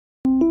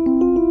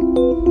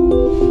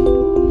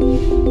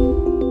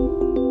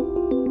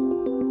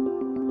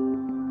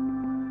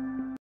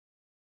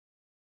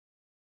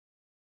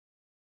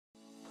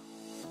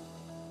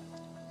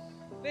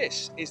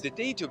This is the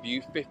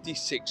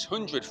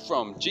DW5600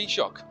 from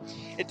G-Shock.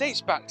 It dates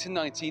back to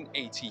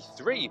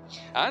 1983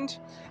 and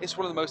it's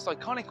one of the most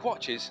iconic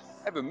watches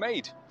ever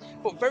made.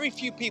 But very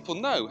few people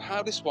know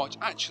how this watch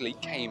actually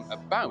came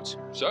about.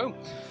 So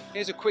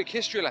here's a quick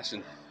history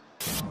lesson.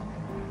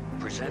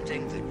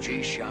 Presenting the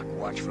G-Shock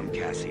watch from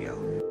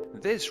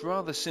Casio. This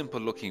rather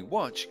simple looking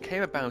watch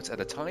came about at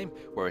a time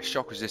where a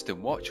shock resistant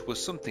watch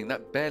was something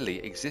that barely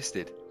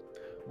existed.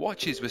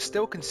 Watches were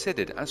still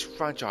considered as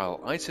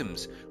fragile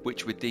items,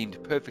 which were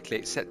deemed perfectly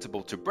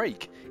acceptable to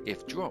break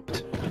if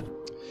dropped.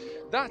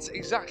 That's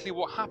exactly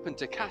what happened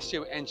to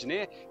Casio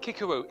engineer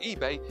Kikuro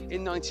Ibe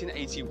in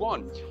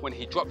 1981 when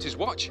he dropped his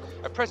watch,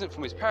 a present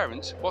from his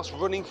parents, whilst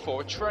running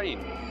for a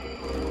train.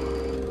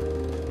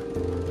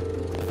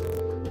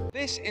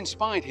 This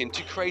inspired him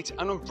to create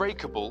an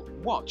unbreakable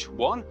watch,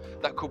 one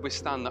that could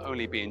withstand not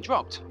only being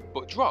dropped,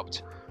 but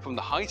dropped from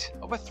the height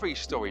of a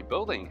 3-story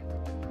building.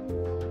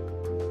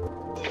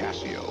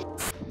 Casio.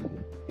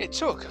 It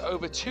took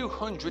over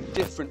 200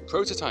 different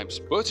prototypes,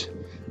 but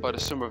by the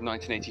summer of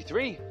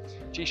 1983,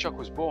 G-Shock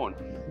was born.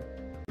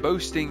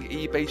 Boasting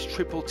eBay's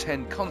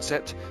 1010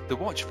 concept, the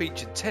watch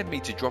featured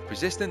 10-meter drop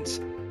resistance,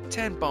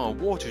 10-bar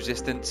water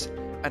resistance,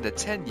 and a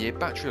 10-year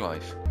battery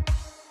life.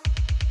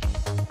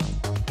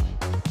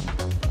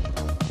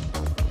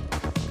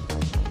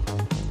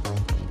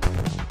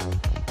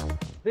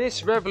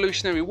 This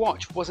revolutionary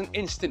watch was an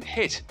instant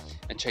hit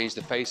and changed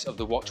the face of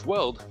the watch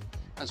world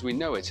as we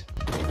know it.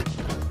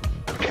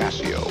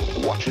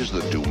 Casio, watches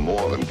that do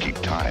more than keep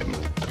time.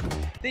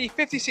 The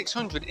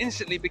 5600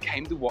 instantly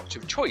became the watch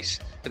of choice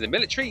for the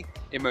military,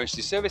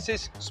 emergency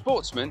services,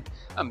 sportsmen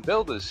and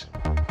builders.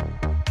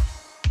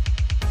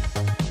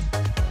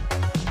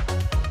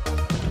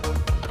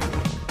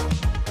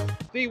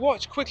 The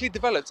watch quickly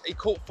developed a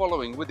cult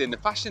following within the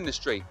fashion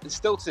industry and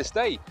still to this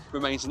day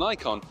remains an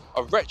icon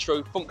of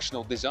retro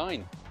functional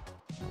design.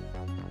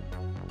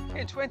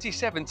 In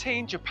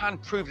 2017, Japan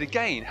proved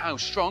again how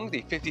strong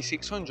the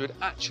 5600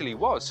 actually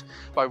was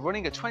by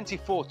running a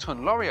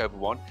 24-ton lorry over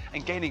one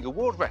and gaining a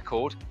world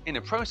record in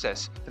the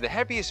process for the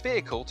heaviest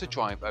vehicle to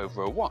drive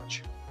over a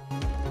watch.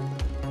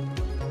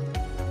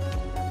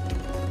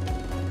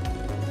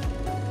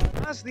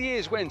 As the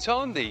years went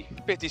on, the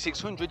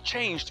 5600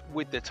 changed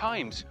with the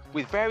times,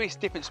 with various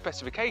different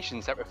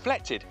specifications that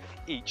reflected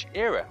each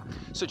era,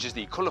 such as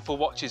the colourful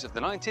watches of the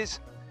 90s,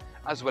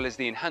 as well as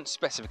the enhanced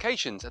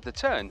specifications at the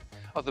turn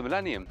of the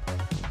millennium.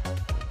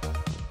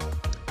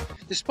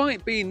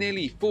 Despite being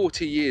nearly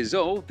 40 years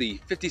old, the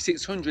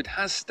 5600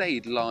 has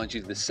stayed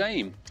largely the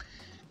same,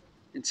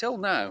 until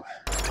now.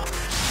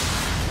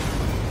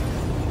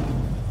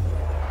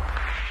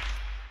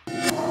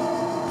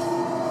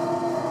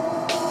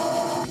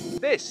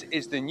 This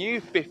is the new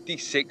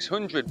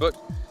 5600, but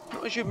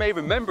not as you may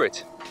remember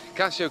it.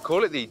 Casio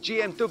call it the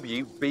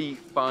GMW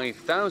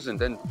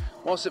B5000, and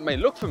whilst it may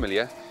look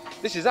familiar,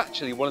 this is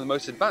actually one of the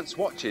most advanced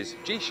watches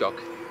G-Shock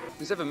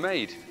has ever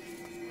made.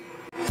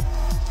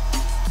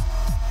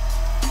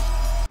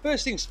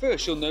 First things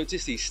first, you'll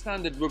notice the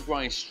standard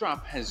rubberized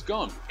strap has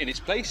gone. In its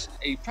place,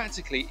 a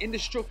practically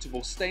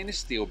indestructible stainless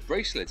steel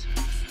bracelet.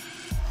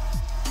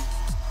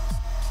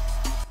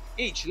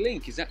 Each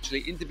link is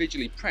actually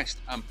individually pressed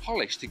and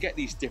polished to get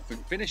these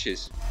different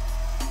finishes.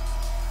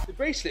 The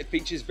bracelet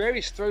features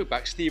various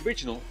throwbacks to the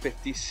original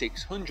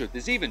 5600.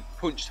 There's even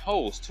punched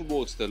holes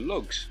towards the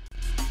lugs.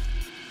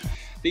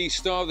 The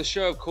star of the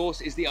show, of course,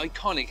 is the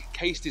iconic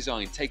case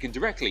design taken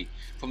directly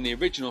from the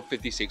original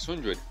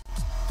 5600.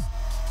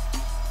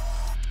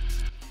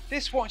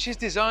 This watch's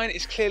design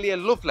is clearly a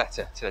love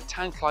letter to the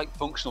tank-like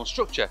functional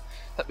structure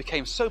that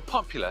became so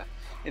popular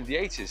in the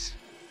 80s.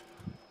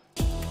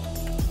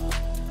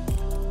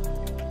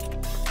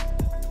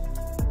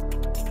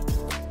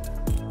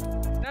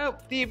 Now,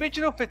 the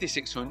original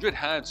 5600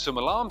 had some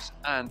alarms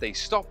and a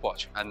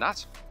stopwatch, and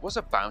that was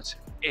about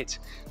it.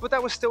 But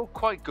that was still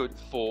quite good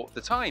for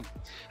the time.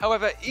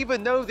 However,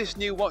 even though this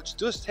new watch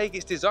does take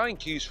its design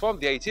cues from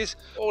the 80s,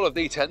 all of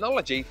the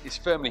technology is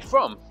firmly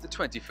from the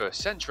 21st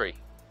century.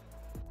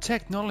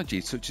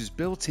 Technology such as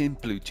built-in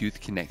Bluetooth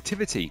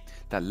connectivity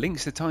that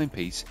links the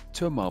timepiece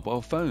to a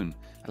mobile phone,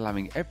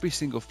 allowing every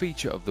single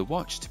feature of the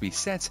watch to be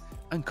set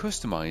and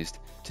customized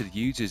to the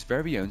user's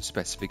very own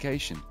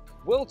specification.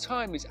 World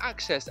time is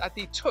accessed at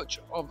the touch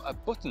of a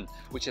button,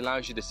 which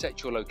allows you to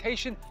set your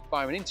location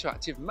via an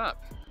interactive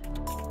map.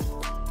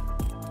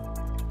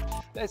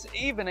 There's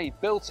even a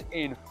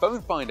built-in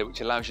phone finder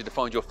which allows you to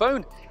find your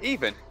phone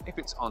even if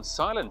it's on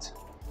silent.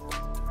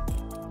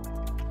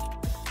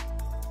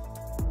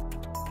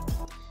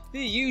 The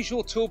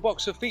usual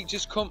toolbox of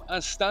features come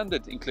as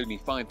standard, including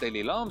 5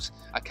 daily alarms,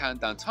 a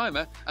countdown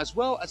timer, as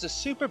well as a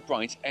super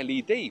bright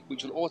LED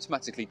which will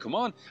automatically come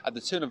on at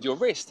the turn of your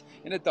wrist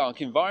in a dark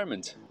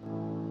environment.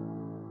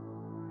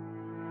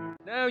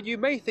 Now, you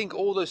may think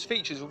all those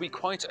features will be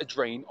quite a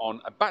drain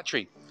on a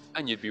battery,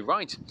 and you'd be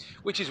right,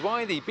 which is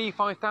why the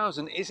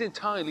B5000 is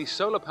entirely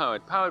solar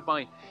powered, powered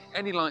by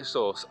any light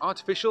source,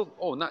 artificial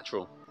or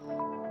natural.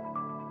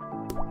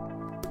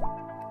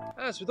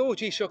 As with all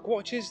G-Shock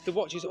watches, the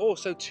watch is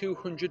also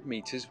 200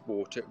 meters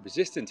water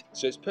resistant,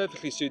 so it's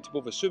perfectly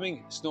suitable for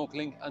swimming,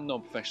 snorkeling and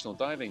non-professional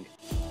diving.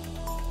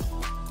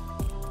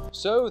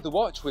 So the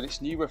watch with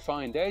its new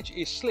refined edge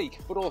is sleek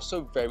but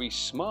also very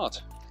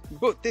smart.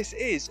 But this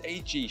is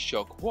a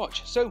G-Shock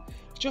watch, so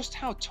just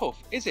how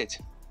tough is it?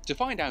 To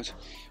find out,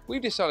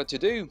 we've decided to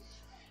do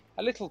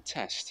a little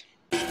test.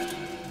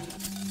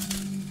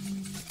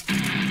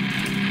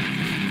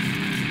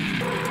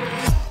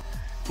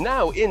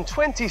 Now, in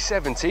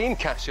 2017,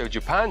 Casio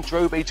Japan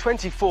drove a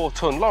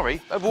 24-ton lorry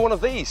over one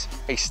of these,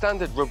 a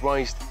standard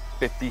rubberized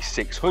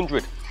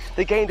 5600.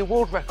 They gained a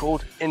world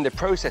record in the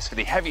process for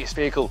the heaviest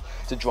vehicle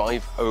to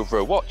drive over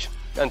a watch.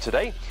 And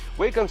today,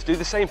 we're going to do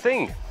the same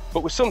thing,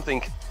 but with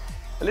something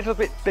a little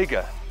bit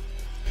bigger.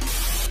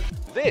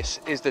 This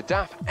is the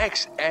DAF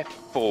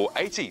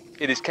XF480.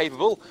 It is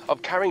capable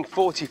of carrying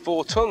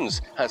 44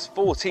 tons, has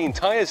 14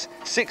 tyres,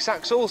 6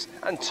 axles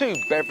and 2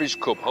 beverage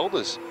cup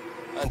holders.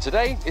 And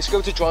today it's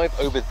going to drive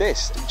over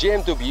this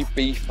GMW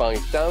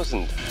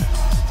B5000.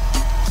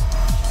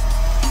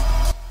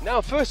 Now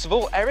first of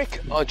all,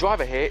 Eric, our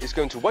driver here, is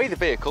going to weigh the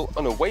vehicle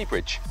on a weigh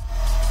bridge.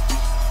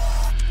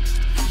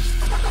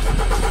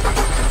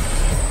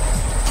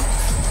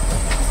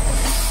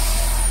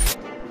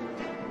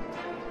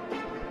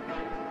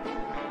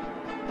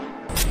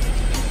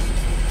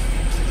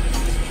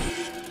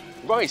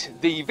 Right,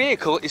 the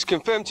vehicle is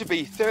confirmed to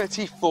be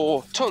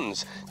 34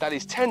 tons. That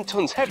is 10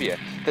 tons heavier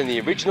than the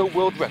original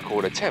world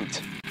record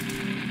attempt.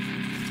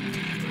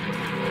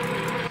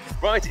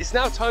 Right, it's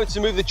now time to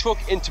move the truck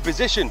into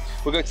position.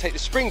 We're going to take the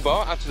spring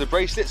bar out of the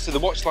bracelet so the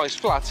watch lies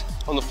flat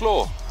on the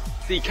floor.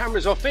 The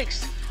cameras are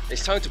fixed.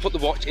 It's time to put the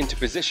watch into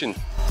position.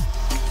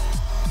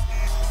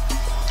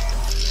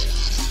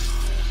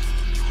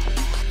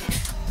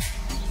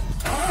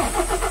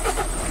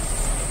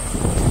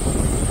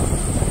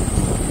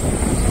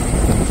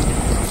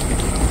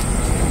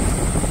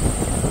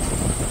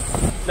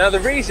 Now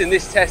the reason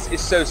this test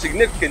is so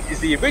significant is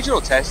the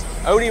original test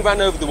only ran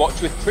over the watch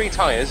with 3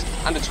 tyres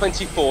and a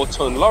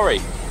 24-ton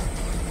lorry.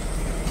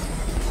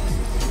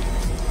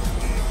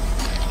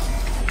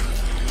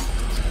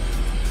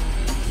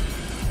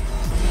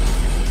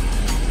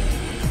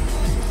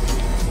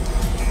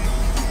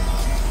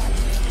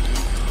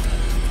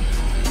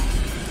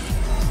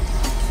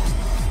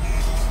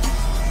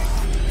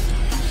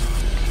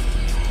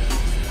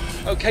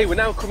 Okay, we're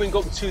now coming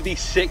up to the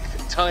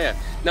 6th tyre.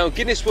 Now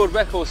Guinness World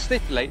Records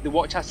stipulate the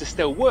watch has to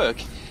still work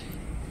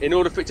in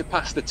order for it to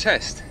pass the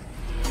test.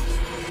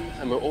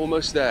 And we're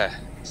almost there.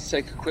 Let's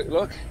take a quick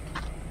look.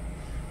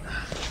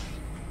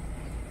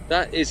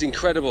 That is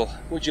incredible.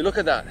 Would you look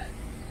at that?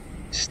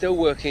 It's still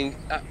working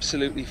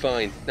absolutely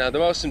fine. Now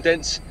there are some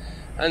dents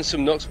and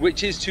some knocks,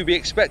 which is to be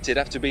expected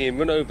after being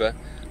run over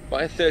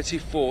by a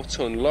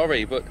 34-ton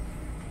lorry, but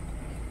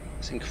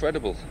it's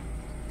incredible.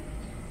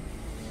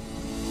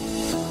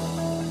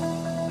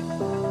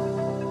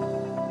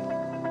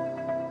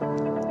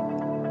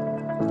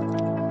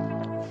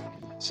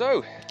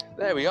 So,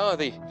 there we are,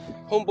 the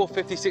humble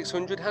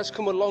 5600 has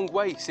come a long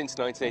way since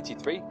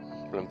 1983,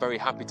 but I'm very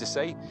happy to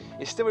say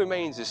it still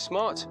remains as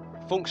smart,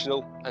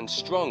 functional and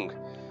strong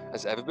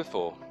as ever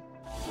before.